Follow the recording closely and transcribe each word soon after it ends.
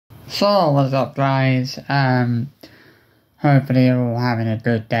So what's up, guys? Hopefully you're all having a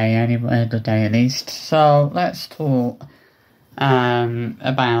good day anyway, a good day at least. So let's talk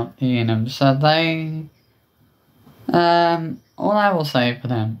about the ingham. So they all I will say for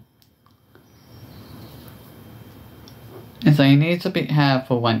them is they need to be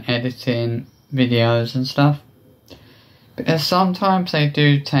careful when editing videos and stuff, because sometimes they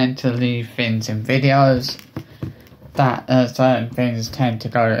do tend to leave things in videos that certain things tend to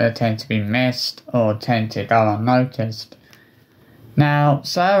be missed or tend to go unnoticed. Now,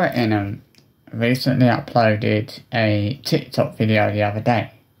 Sarah Ingham recently uploaded a TikTok video the other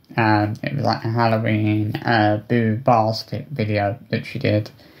day. It was like a Halloween boo basket video that she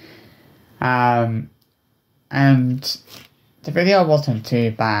did. And the video wasn't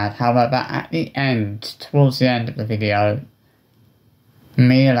too bad. However, at the end, towards the end of the video,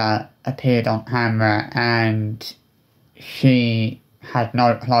 Mila appeared on camera and she had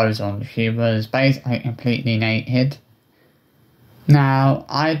no clothes on. She was basically completely naked. Now,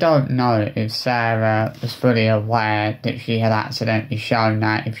 I don't know if Sarah was fully aware that she had accidentally shown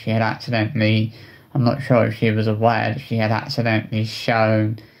that, I'm not sure if she was aware that she had accidentally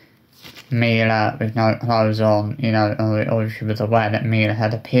shown Mila with no clothes on, or if she was aware that Mila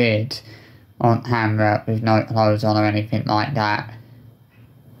had appeared on camera with no clothes on or anything like that.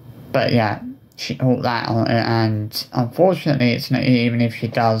 But yeah, she caught that on, and unfortunately, it's not, even if she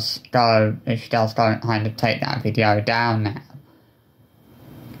does go and kind of take that video down now,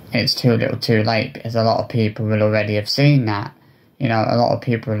 it's too little too late, because a lot of people will already have seen that. A lot of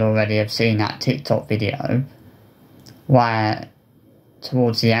people will already have seen that TikTok video where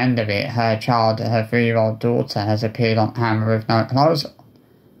towards the end of it, her 3-year-old daughter has appeared on camera with no clothes on.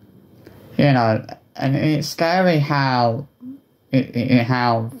 And it's scary how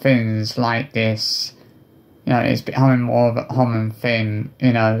things like this, it's becoming more of a common thing,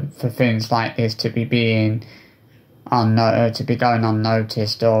 for things like this to be going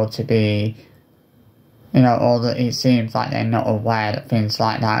unnoticed, or to be, or that it seems like they're not aware that things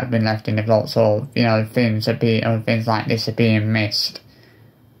like that have been left in the vaults, or, things like this are being missed.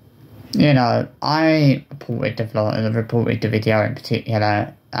 I reported the video in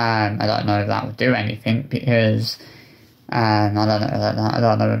particular. I don't know if that would do anything, because I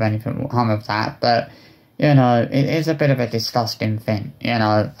don't know if anything will come of that, but, it is a bit of a disgusting thing, and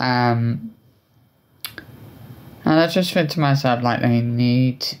I just think to myself, like, they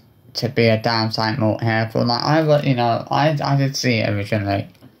need to be a damn sight more careful. Like, I did see it originally.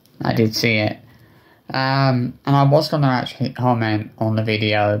 I did see it. And I was going to actually comment on the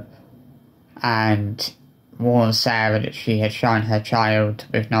video and warn Sarah that she had shown her child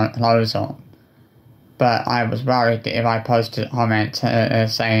with no clothes on. But I was worried that if I posted a comment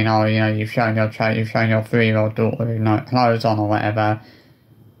saying, oh, you've shown your 3-year-old daughter with no clothes on or whatever,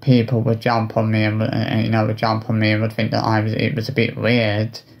 people would jump on me and would think that it was a bit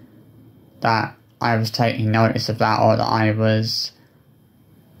weird that I was taking notice of that, or that I was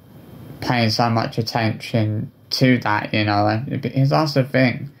paying so much attention to that, because that's the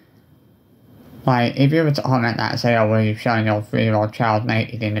thing. Like, if you were to comment that and say, oh, well, you've shown your 3-year-old child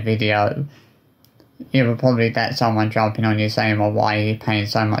naked in the video, you would probably get someone jumping on you saying, well, why are you paying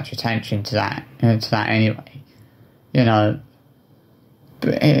so much attention to that anyway?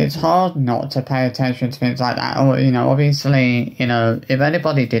 But it's hard not to pay attention to things like that. Or, obviously, if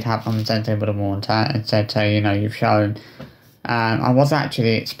anybody did have common sense, they would have warned her and said to her, you've shown. I was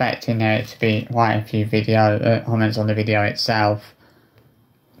actually expecting there to be quite a few comments on the video itself,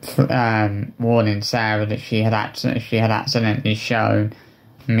 warning Sarah that she had accidentally shown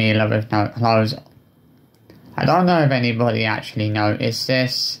Mila with no clothes on. I don't know if anybody actually noticed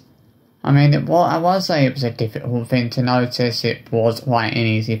this. I mean, I would say it was a difficult thing to notice. It was quite an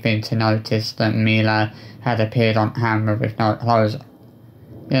easy thing to notice that Mila had appeared on camera with no clothes on.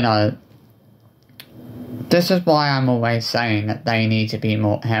 This is why I'm always saying that they need to be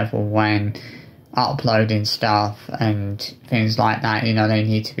more careful when uploading stuff and things like that. They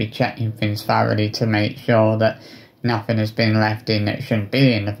need to be checking things thoroughly to make sure that nothing has been left in that shouldn't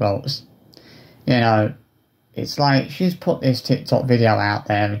be in the vaults. It's like she's put this TikTok video out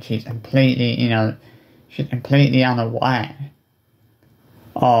there and she's completely unaware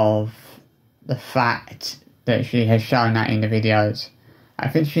of the fact that she has shown that in the videos. I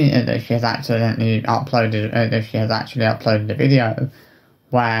think she has actually uploaded the video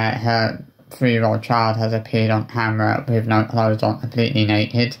where her 3-year-old child has appeared on camera with no clothes on, completely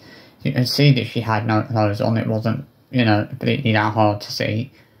naked. You can see that she had no clothes on. It wasn't, completely that hard to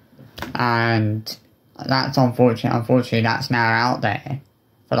see. And that's unfortunate. Unfortunately, that's now out there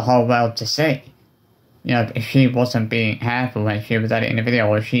for the whole world to see. you know, if she wasn't being careful when she was editing the video,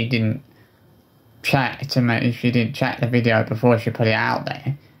 or if she didn't check the video before she put it out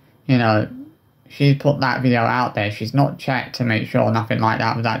there. You know, she put that video out there, she's not checked to make sure nothing like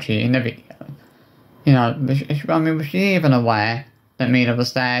that was actually in the video. You know, I mean, was she even aware that Mila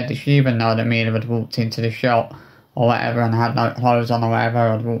was there? Did she even know that Mila had walked into the shop or whatever and had no clothes on or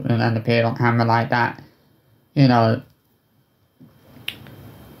whatever, or walked in and appeared on camera like that? You know,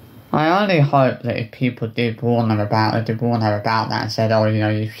 I only hope that if people did warn her about that and said, oh, you know,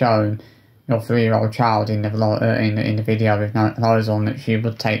 you've shown your 3-year-old child in the video with no clothes on, that she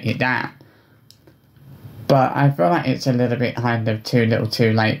would take it down. But I feel like it's a little bit kind of too little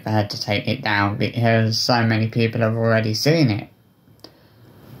too late for her to take it down, because so many people have already seen it.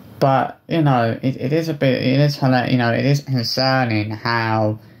 But, you know, it is concerning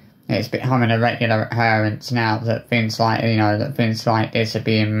how it's becoming a regular occurrence now that things like this are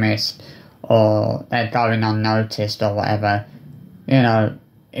being missed, or they're going unnoticed or whatever. You know,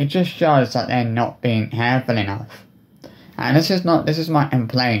 it just shows that they're not being careful enough. And this is my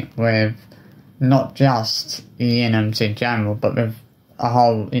complaint with not just the Inghams in general, but with with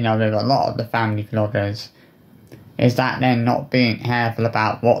a lot of the family vloggers, is that they're not being careful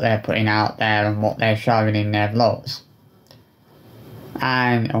about what they're putting out there and what they're showing in their vlogs.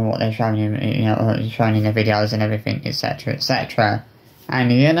 And what they're showing in, showing in the videos and everything, etc, etc. And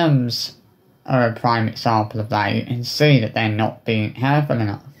the Inghams are a prime example of that. You can see that they're not being careful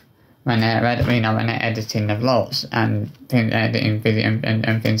enough when they're editing the vlogs and editing video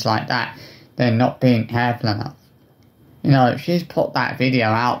and things like that. They're not being careful enough. You know, if she's put that video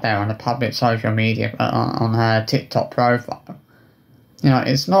out there on a public social media on her TikTok profile, you know,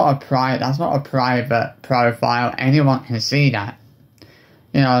 that's not a private profile. Anyone can see that.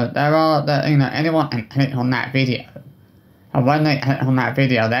 You know, anyone can click on that video, and when they click on that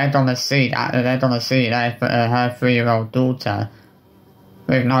video, they're gonna see her 3-year-old daughter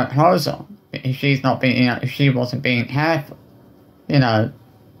with no clothes on. If she's not being, if she wasn't being careful, you know,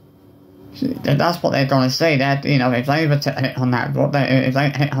 that's what they're gonna see. If they were to click on that, if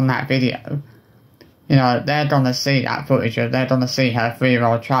they click on that video, you know, they're gonna see that footage. They're gonna see her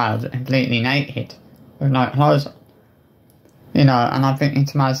 3-year-old child completely naked with no clothes on. You know, and I'm thinking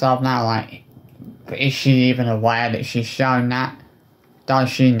to myself now, like, is she even aware that she's shown that? Does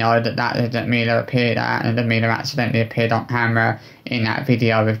she know that Mila appeared at, and that Mila accidentally appeared on camera in that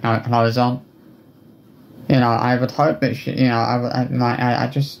video with no clothes on? You know, I would hope that she,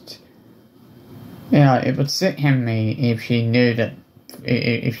 it would sicken me if she knew that,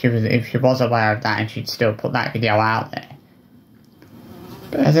 if she was aware of that and she'd still put that video out there.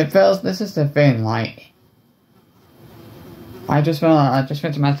 Because it feels, this is the thing, like, I just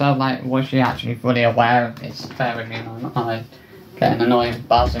think to myself, like, was she actually fully aware of this? Bear with me, I get an annoying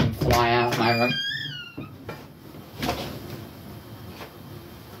buzz and fly out of my room.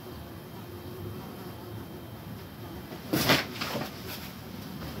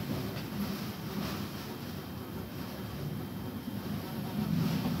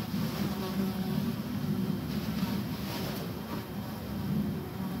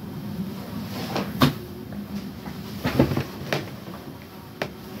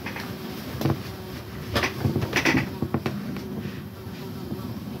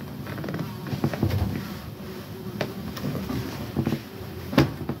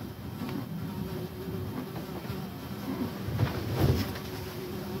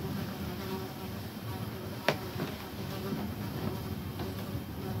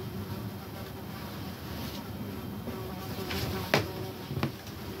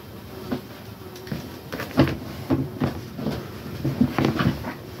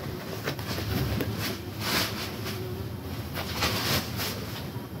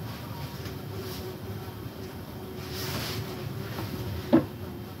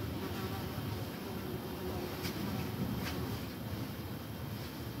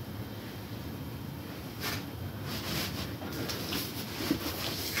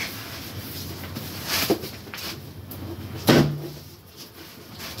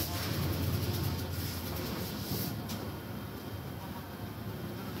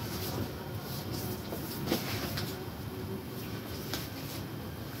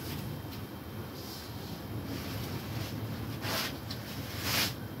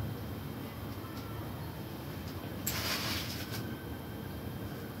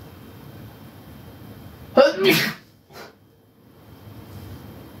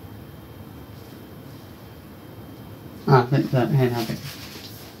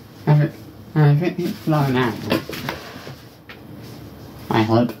 I think it's blown out. I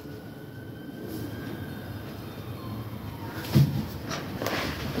hope.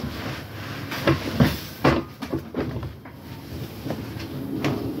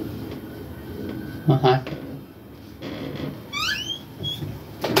 Okay.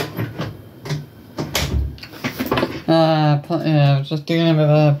 Yeah, I was just dealing with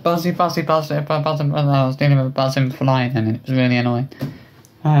a buzzing, I was dealing with a buzzing fly and it was really annoying.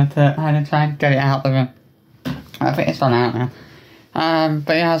 I had to try and get it out of the room. I think it's gone out now.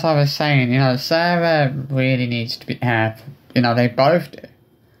 But yeah, as I was saying, you know, Sarah really needs to be careful. You know, they both do.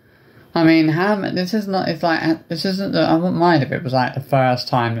 I mean, this isn't, I wouldn't mind if it was like the first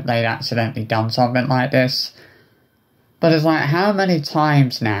time that they'd accidentally done something like this. But it's like, how many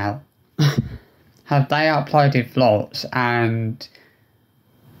times now have they uploaded vlogs and,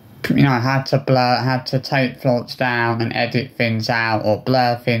 you know, had to take vlogs down and edit things out or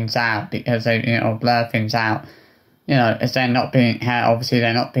blur things out because they, you know, you know, as they're not being, obviously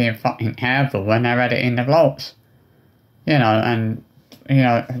they're not being fucking careful when they're editing the vlogs. You know, and, you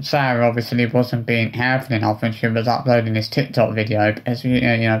know, Sarah obviously wasn't being careful enough when she was uploading this TikTok video because, you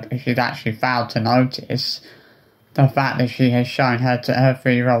know, she'd actually failed to notice the fact that she has shown her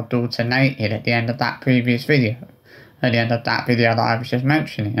 3-year-old daughter naked at the end of that previous video. At the end of that video that I was just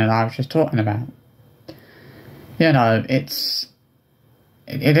mentioning and I was just talking about. You know, it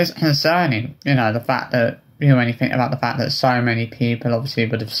is concerning, you know, the fact that, you know, when you think about the fact that so many people obviously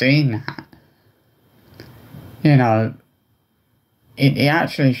would have seen that. You know, it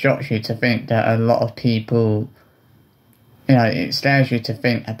actually shocks you to think that a lot of people, you know, it scares you to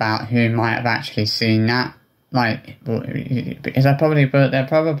think about who might have actually seen that. Like, because they're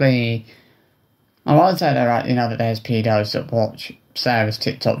probably, I won't say they're, you know, that there's pedos that watch Sarah's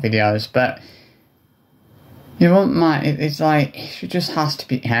TikTok videos, but you won't mind, it's like, she just has to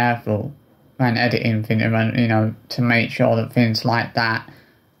be careful when editing things, you know, to make sure that things like that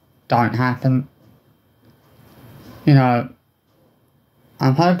don't happen. You know,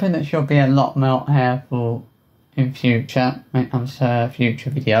 I'm hoping that she'll be a lot more careful in future, when it comes to her future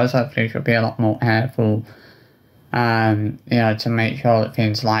videos. Hopefully she'll be a lot more careful, you know, to make sure that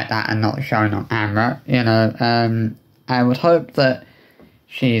things like that are not shown on camera, you know. I would hope that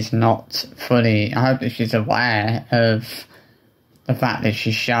she's not fully, I hope that she's aware of the fact that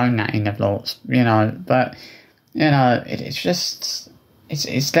she's shown that in the vlogs, you know, but, you know, it's just,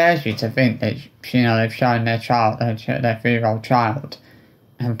 it scares you to think that, you know, they've shown their child, their 3-year-old child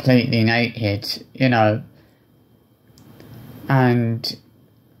completely naked, you know, and,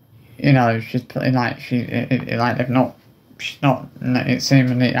 you know, she's putting like, it's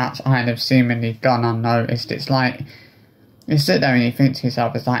seemingly, that's kind of seemingly gone unnoticed. It's like, you sit there and you think to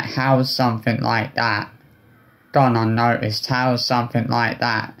yourself, it's like, how has something like that gone unnoticed? How has something like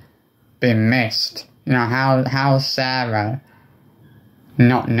that been missed? You know, how has Sarah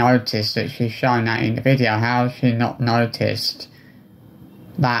not noticed that she's shown that in the video? How has she not noticed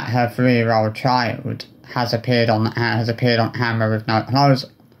that her 3-year-old child has appeared on camera with no clothes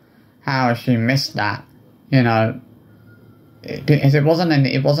on? How has she missed that? You know, because it wasn't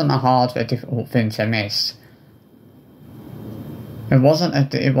a hard or difficult thing to miss. It wasn't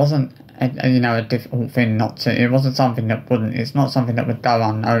a you know, a difficult thing not to. It wasn't something that wouldn't. It's not something that would go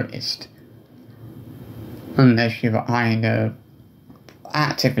unnoticed unless you were kind of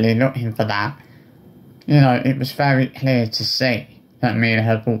actively looking for that. You know, it was very clear to see that Mila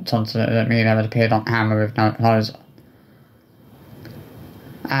had had appeared on camera with no clothes on.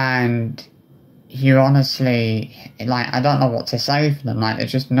 And you honestly, like, I don't know what to say for them. Like, they're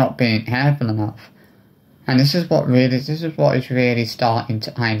just not being careful enough. And this is what is really starting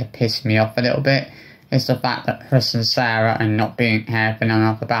to kind of piss me off a little bit, is the fact that Chris and Sarah are not being careful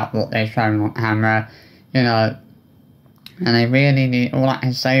enough about what they're showing on camera, you know. And they really need, all I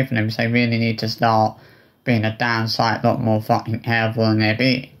can say for them is they really need to start being a damn sight lot more fucking careful than they're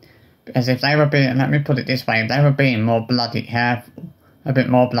being. Because if they were being, let me put it this way, if they were being more bloody careful, a bit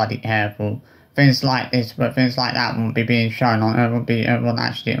more bloody careful, things like this, but things like that wouldn't be being shown on, it wouldn't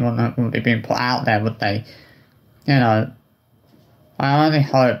be being put out there, would they? You know, I only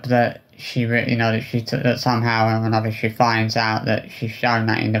hope that she, you know, that somehow or another she finds out that she's shown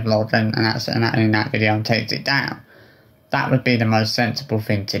that in the vlog and in that video and takes it down. That would be the most sensible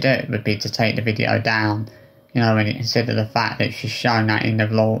thing to do, would be to take the video down, you know, when you consider the fact that she's shown that in the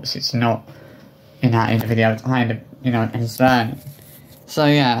vlogs. It's not, you know, in the video, it's kind of, you know, concerning. So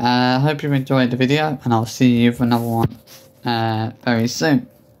yeah, I hope you enjoyed the video, and I'll see you for another one very soon.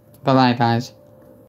 Bye bye, guys.